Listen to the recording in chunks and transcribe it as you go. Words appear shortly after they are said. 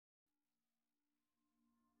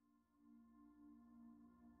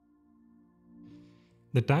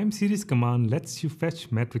The Timeseries command lets you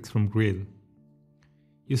fetch metrics from Grail.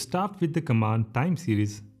 You start with the command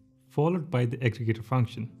Timeseries followed by the aggregator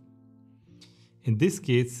function. In this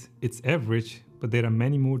case, it's average, but there are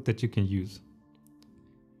many more that you can use.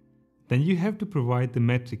 Then you have to provide the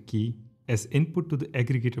metric key as input to the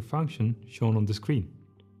aggregator function shown on the screen.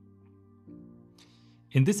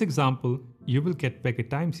 In this example, you will get back a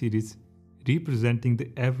time series representing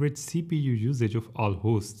the average CPU usage of all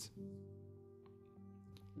hosts.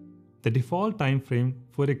 The default time frame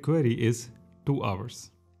for a query is 2 hours.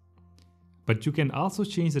 But you can also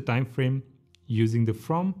change the time frame using the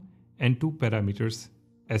from and to parameters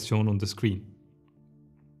as shown on the screen.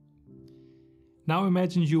 Now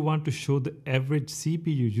imagine you want to show the average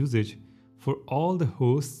CPU usage for all the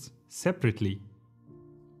hosts separately.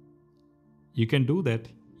 You can do that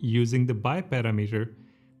using the by parameter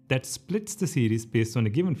that splits the series based on a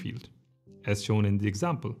given field, as shown in the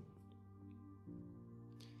example.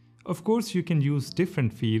 Of course, you can use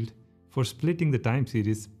different field for splitting the time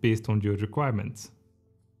series based on your requirements.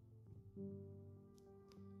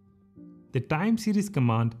 The time series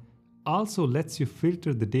command also lets you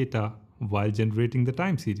filter the data while generating the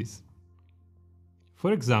time series.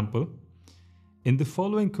 For example, in the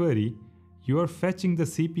following query, you are fetching the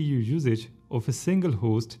CPU usage of a single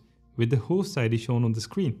host with the host ID shown on the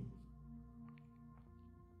screen.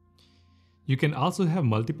 You can also have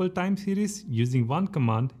multiple time series using one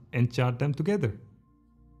command and chart them together.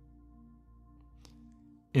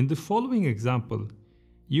 In the following example,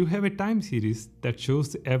 you have a time series that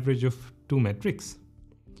shows the average of two metrics: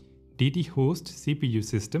 DT host CPU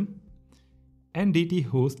system and DT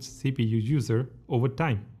host CPU user over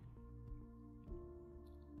time.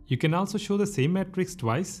 You can also show the same metrics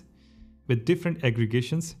twice with different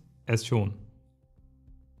aggregations as shown.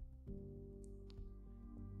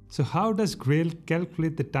 So how does Grail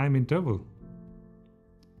calculate the time interval?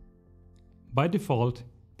 By default,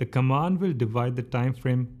 the command will divide the time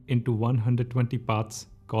frame into 120 parts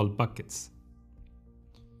called buckets.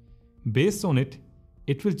 Based on it,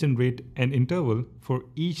 it will generate an interval for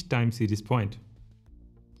each time series point.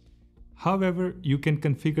 However, you can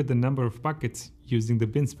configure the number of buckets using the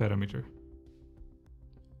bins parameter.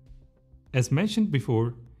 As mentioned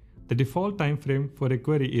before, the default time frame for a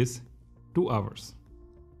query is 2 hours.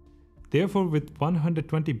 Therefore, with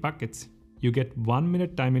 120 buckets, you get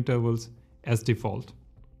 1-minute time intervals as default.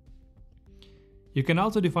 You can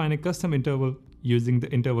also define a custom interval using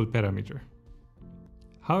the interval parameter.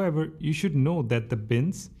 However, you should know that the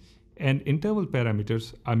bins and interval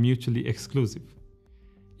parameters are mutually exclusive.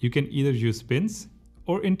 You can either use bins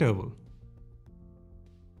or interval.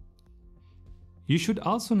 You should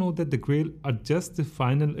also know that the Grail adjusts the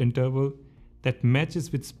final interval that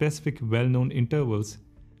matches with specific well-known intervals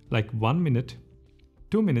like 1 minute,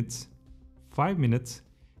 2 minutes, 5 minutes,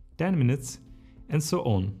 10 minutes, and so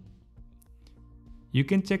on. You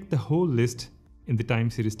can check the whole list in the time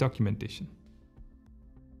series documentation.